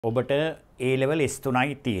ඔබට A level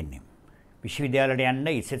S3යි තියෙන්නේ. විශ්වවිද්‍යාලයට යන්න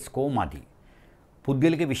ඉසෙට් ස්කෝර් මදි.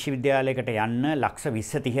 පුද්ගලික විශ්වවිද්‍යාලයකට යන්න ලක්ෂ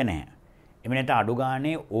 20 30 නැහැ. එමෙ නැත්නම් අඩු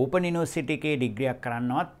ගානේ ඕපන් යුනිවර්සිටි එකේ ඩිග්‍රියක්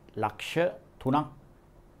කරන්නවත් ලක්ෂ 3ක්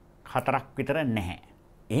 4ක් විතර නැහැ.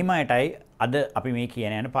 එහෙම අයටයි අද අපි මේ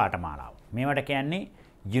කියන යන පාඨමාලාව. මේවට කියන්නේ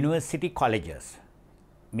යුනිවර්සිටි කොලෙජස්.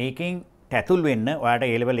 මේකෙන් ඇතුල් වෙන්න ඔයාලට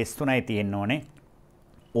A level S3යි තියෙන්න ඕනේ.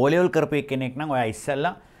 O level කරපු කෙනෙක් නම් ඔයා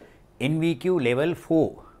ඉස්සෙල්ලා NVQ level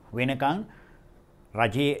 4 වෙනකන්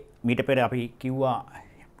රජයේ මීට පෙර අපි කිව්වා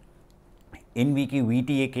NVQ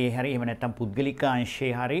VT එකේ හරි එහෙම නැත්නම් පුද්ගලික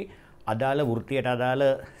අංශයේ හරි අදාළ වෘත්තියට අදාළ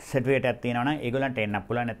සර්ටිෆිකේට් එකක් තියෙනවා නම් ඒගොල්ලන්ට එන්න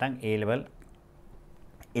පුළුවන් නැත්නම් A level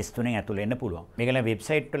S3 ඇතුළ වෙන්න පුළුවන්. මේකල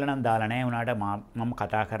වෙබ්සයිට් වල නම් දාලා නැහැ. උනාට මම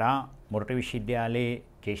කතා කරා මොරටු විශ්වවිද්‍යාලයේ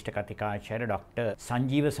ජ්‍යෙෂ්ඨ කතිකාචාර්ය ඩොක්ටර්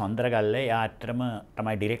සංජීව සොන්දරගල්ල. එයා අත්‍තරම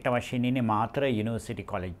තමයි ඩිරෙක්ටර් වශයෙන් ඉන්නේ මාතර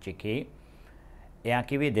යුනිවර්සිටි කොලෙජ් එකේ. එයා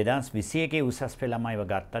කිව්වේ 2021 උසස් පෙළ ළමයිව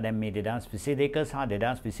ගත්තා. දැන් මේ 2022 සහ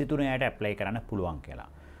 2023 යට ඇප්ලයි කරන්න පුළුවන් කියලා.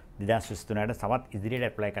 2023 යට තවත් ඉදිරියට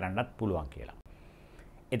ඇප්ලයි කරන්නත් පුළුවන් කියලා.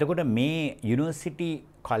 එතකොට මේ යුනිවර්සිටි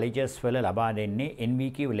කොලෙජස් වල ලබා දෙන්නේ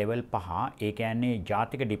NVQ level 5. ඒ කියන්නේ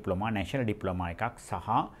ජාතික ඩිප්ලෝමා නැෂනල් ඩිප්ලෝමා එකක් සහ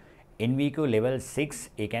NVQ level 6.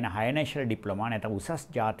 ඒ කියන්නේ හයර් නැෂනල් ඩිප්ලෝමා නැත්නම් උසස්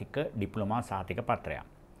ජාතික ඩිප්ලෝමා සහතික පත්‍රයක්.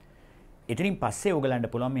 ඉතින් පස්සේ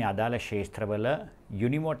ඔයගලන්ට පුළුවන් මේ අදාළ ක්ෂේත්‍රවල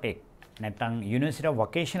යුනිමෝටෙක් නැත්නම් University of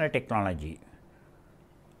Vocational Technology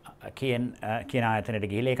කියන ආයතනයට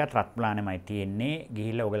ගිහිල්ලා ඒකත් රත්පලානෙමයි තියෙන්නේ.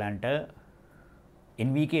 ගිහිල්ලා ඔයගලන්ට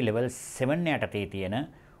NVQ level 7 යටතේ තියෙන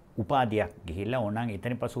උපාධියක් ගිහිල්ලා ඕනනම්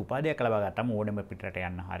එතනින් පස්සේ උපාධියක් ලබා ගත්තම ඕනෙම පිටරට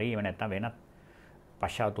යන්න හරි එහෙම නැත්නම් වෙනත්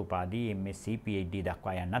පශ්චාත් උපාධි MSc PhD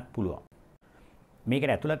දක්වා යන්නත් පුළුවන්.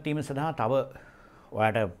 මේකට ඇතුළත් වීම සඳහා තව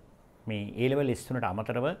ඔයාලට මේ A level S3ට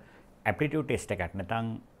අමතරව Aptitude test එකක්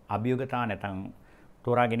නැත්නම් අභියෝගතා නැත්නම්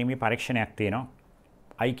තෝරා ගැනීමේ පරීක්ෂණයක් තියෙනවා.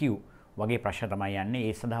 IQ වගේ ප්‍රශ්න තමයි යන්නේ.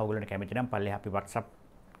 ඒ සඳහා ඔයගොල්ලන්ට කැමති නම් පල්ලෙහා අපි WhatsApp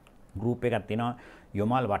group එකක් තියෙනවා.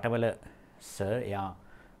 යොමල් වටවල සර් එයා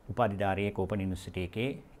උපාධිධාරියෙක් ඕපන් යුනිවර්සිටි එකේ.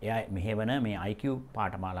 එයා මෙහෙවන මේ IQ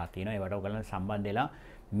පාඨමාලා තියෙනවා. ඒවට ඔයගොල්ලන් සම්බන්ධ වෙලා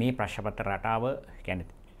මේ ප්‍රශ්න පත්‍ර රටාව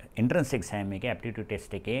කියන්නේ entrance exam එකේ aptitude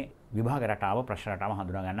test එකේ විභාග රටාව ප්‍රශ්න රටාව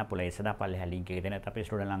හඳුනා ගන්න පුළුවන්. ඒ සඳහා පල්ලෙහා link එක දෙන අපේ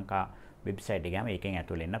ස්ටුඩන්ට් ලංකා වෙබ්සයිට් එකේම ඒකෙන්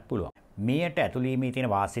ඇතුල් වෙන්නත් පුළුවන්. මේකට ඇතුල් වීමේ තියෙන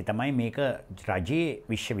වාසිය තමයි මේක රජයේ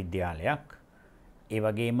විශ්වවිද්‍යාලයක්. ඒ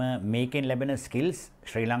වගේම මේකෙන් ලැබෙන ස්කිල්ස්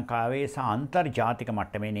ශ්‍රී ලංකාවේ සහ අන්තර්ජාතික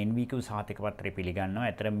මට්ටමේ NVQ සහතික පත්‍රය පිළිගන්නවා.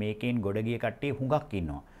 ඇතර මේකෙන් ගොඩ ගිය කට්ටිය හුඟක්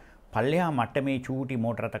ඉන්නවා. පල්ලෙහා මට්ටමේ චූටි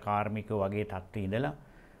මෝටර රථ කාර්මිකයෝ වගේ තත්ත්වෙ ඉඳලා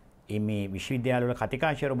මේ විශ්වවිද්‍යාලවල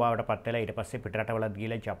කතිකාචාර්ය භාවයට පත් වෙලා ඊට පස්සේ පිටරටවලත්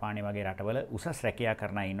ගිහලා ජපානයේ වගේ රටවල උසස් රැකියාව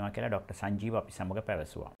කරන අය ඉන්නවා කියලා ડોક્ટર සංජීව අපි සමග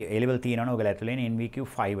පැවසුවා. A level තියෙනවනේ ඔයගොල්ලෝ ඇතුළේ NVQ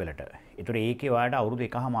 5 වලට. ඒතර ඒකේ ඔයාලට අවුරුදු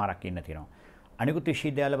 1.5ක් ඉන්න තියෙනවා. අනිකුත්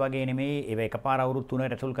විශ්වවිද්‍යාල වගේ නෙමෙයි ඒව එකපාර අවුරුදු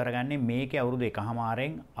 3කට ඇතුල් කරගන්නේ. මේකේ අවුරුදු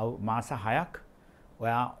 1.5න් මාස 6ක්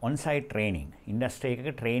ඔයා on site training ඉන්ඩස්ට්‍රි එකක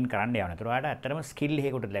ට්‍රේන් කරන්න යනවා. ඒතර ඔයාලට ඇත්තටම ස්කිල්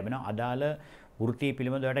එකකට ලැබෙනවා. අදාළ වෘත්තිය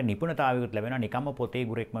පිළිබඳව ඔයාලට නිපුණතාවයකට ලැබෙනවා. නිකම්ම පොතේ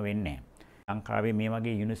ගුරෙක්ම වෙන්නේ නැහැ. ලංකාවේ මේ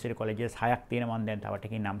වගේ යුනිවර්සිටි කොලෙජස් 6ක් තියෙනවා. මම දැන් තව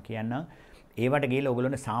ටිකකින් නම් කියන්න. ඒවට ගිහලා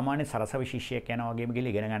ඔයගොල්ලෝනේ සාමාන්‍ය සරස විශේෂයක් යනවා වගේම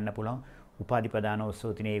ගිහලා ඉගෙන ගන්න පුළුවන්. උපාධි ප්‍රදාන උත්සව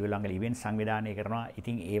තියෙන ඒගොල්ලන්ගේ ඉවෙන්ට් සංවිධානය කරනවා.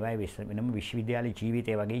 ඉතින් ඒවයි වෙනම විශ්වවිද්‍යාල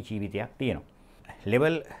ජීවිතය වගේ ජීවිතයක් තියෙනවා.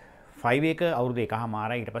 level 5 එක අවුරුදු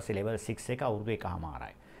 1.5යි ඊට පස්සේ level 6 එක අවුරුදු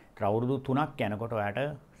 1.5යි. ඒතර අවුරුදු 3ක් යනකොට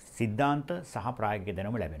ඔයාලට සිද්ධාන්ත සහ ප්‍රායෝගික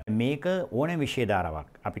දැනුම ලැබෙනවා. මේක ඕනෑම විෂය ධාරාවක්.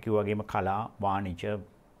 අපි කිව්වා වගේම කලා, වාණිජ්‍ය,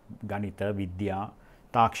 ගණිත, විද්‍යා,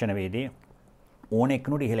 තාක්ෂණ වේදේ ඕන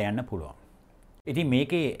එක්නුට ඉහළ යන්න පුළුවන්. ඉතින්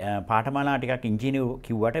මේකේ පාඨමාලා ටිකක් ඉංජිනේරු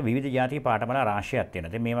කිව්වට විවිධ ජාතික පාඨමාලා රාශියක්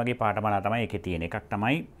තියෙනවා. ඉතින් මේ වගේ පාඨමාලා තමයි ඒකේ තියෙන. එකක්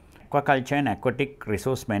තමයි aquaculture and aquatic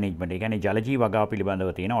resource management. ඒ කියන්නේ ජලජීව වගාව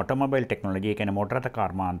පිළිබඳව තියෙන automobile technology. ඒ කියන්නේ මොටර රථ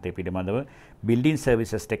කර්මාන්තය පිළිබඳව building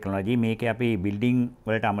services technology. මේකේ අපි building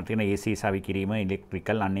වලට අමතන AC සවි කිරීම,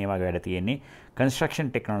 electrical අන්න ඒ වගේ වැඩ තියෙන්නේ.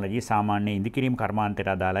 construction technology සාමාන්‍ය ඉදිකිරීම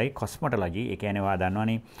කර්මාන්තයට අදාළයි. cosmetology ඒ කියන්නේ ඔයා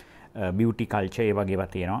දන්නවනේ beauty culture ඒ වගේ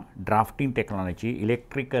ඒවා තියෙනවා. drafting technology,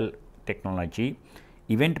 electrical technology,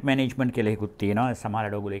 event management කියලා එකකුත් තියෙනවා. සමහර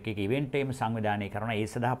ඔයගොල්ලෝ එක event එකම සංවිධානය කරනවා. ඒ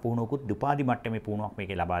සඳහා පුහුණුවකුත් උපාධි මට්ටමේ පුහුණුවක්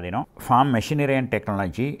මේකේ ලබා දෙනවා. farm machinery and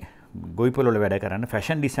technology, ගොවිපළ වල වැඩ කරන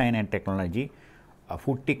fashion design and technology,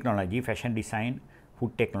 food technology, fashion design,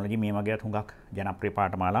 food technology මේ වගේත් හුඟක් ජනප්‍රිය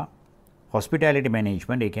පාඨමාලා. hospitality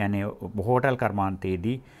management ඒ කියන්නේ hotel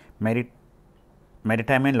කර්මාන්තයේදී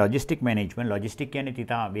maritime and logistic management logistic කියන්නේ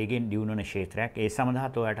තිතා වේගෙන් දියුණු වෙන ක්ෂේත්‍රයක්. ඒ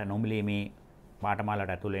සමගත් ඔයාලට නොමිලේ මේ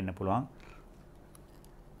පාඨමාලාවට ඇතුල් වෙන්න පුළුවන්.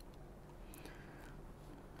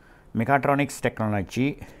 mechatronics technology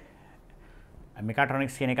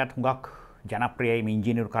mechatronics කියන එකත් හුඟක් ජනප්‍රියයි මේ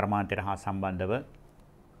ඉංජිනේරු කර්මාන්තයට හා සම්බන්ධව.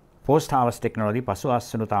 post harvest technology පසු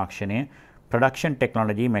ආසන තාක්ෂණය, production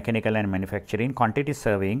technology, mechanical and manufacturing, quantity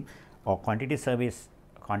surveying or quantity service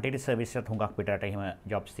quantity service එකත් හුඟක් පිටරට එහෙම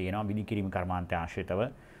jobs තියෙනවා විනිකිරීම කර්මාන්තය ආශ්‍රිතව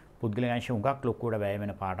පුද්ගලික හුඟක් ලොකුවට වැය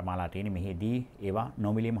වෙන පාඨමාලා තියෙන මෙහිදී ඒවා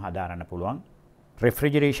නොමිලීම හදාරන්න පුළුවන්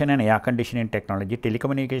refrigeration and air conditioning technology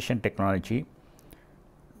telecommunication technology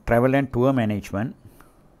travel and tour management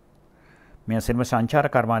මේ සිනම සංචාර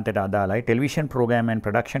කර්මාන්තයට අදාළයි television program and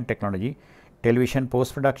production technology television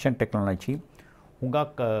post production technology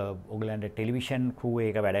හුඟක් ඔයගලන්ට ටෙලිවිෂන් ක්‍රූ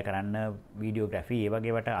එක වැඩ කරන්න වීඩියෝග්‍රැෆි ඒ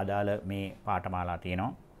වගේවට අදාළ මේ පාඨමාලා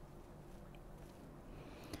තියෙනවා.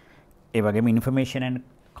 ඒ වගේම ඉන්ෆර්මේෂන් ඇන්ඩ්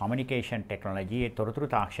කමියුනිකේෂන් ටෙක්නොලොජි ඒ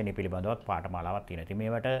තොරතුරු තාක්ෂණය පිළිබඳව පාඨමාලාවක් තියෙනවා. ඉතින්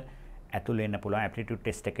මේවට ඇතුල් වෙන්න පුළුවන් ඇප්ටිටියුඩ්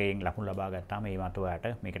ටෙස්ට් එකකින් ලකුණු ලබා ගත්තාම ඒ මත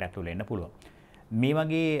ඔයාලට මේකට ඇතුල් වෙන්න පුළුවන්. මේ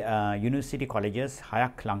වගේ යුනිවර්සිටි කොලෙජස්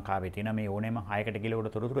 6ක් ලංකාවේ තියෙනවා. මේ ඕනෑම 6කට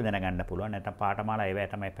ගිලවට තොරතුරු දැනගන්න පුළුවන්. නැත්නම් පාඨමාලා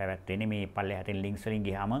ඒවා තමයි පැවැත්වෙන්නේ. මේ පල්ලෙහාටින් ලින්ක්ස් වලින්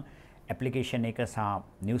ගියාම application එක සහ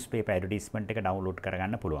newspaper advertisement එක download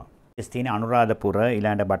කරගන්න පුළුවන්. ඉස් තියෙන අනුරාධපුර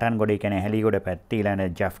ඊළඟ බටන්ගොඩ කියන්නේ ඇහැලිගොඩ පැත්තේ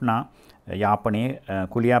ඊළඟ ජෆ්නා යාපනයේ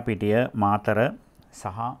කුලියාපිටිය මාතර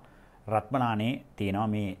සහ රත්මලානේ තියෙනවා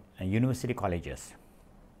මේ යුනිවර්සිටි කොලෙජස්.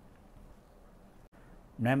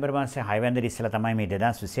 නොවැම්බර් මාසේ 6 වෙනිදා ඉස්සෙල්ලා තමයි මේ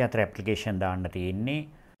 2024 application දාන්න තියෙන්නේ.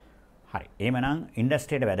 හරි. එහෙමනම්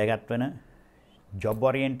ඉන්ඩස්ට්‍රියට වැදගත් වෙන job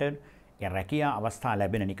oriented රැකියා අවස්ථා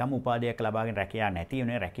ලැබෙන නිකම් උපාධියක් ලබාගෙන රැකියා නැති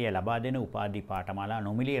වෙන රැකියා ලබා දෙන උපාධි පාඨමාලා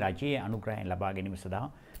නොමිලේ රජයේ අනුග්‍රහයෙන් ලබා ගැනීම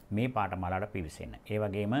සඳහා මේ පාඨමාලාවට පිවිසෙන්න. ඒ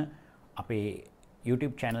වගේම අපේ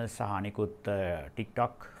YouTube channel සහ අනිකුත්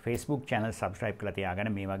TikTok, Facebook channel subscribe කරලා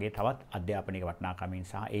තියාගෙන මේ වගේ තවත් අධ්‍යාපනික වටිනාකමින්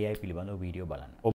සහ AI පිළිබඳව වීඩියෝ බලන්න.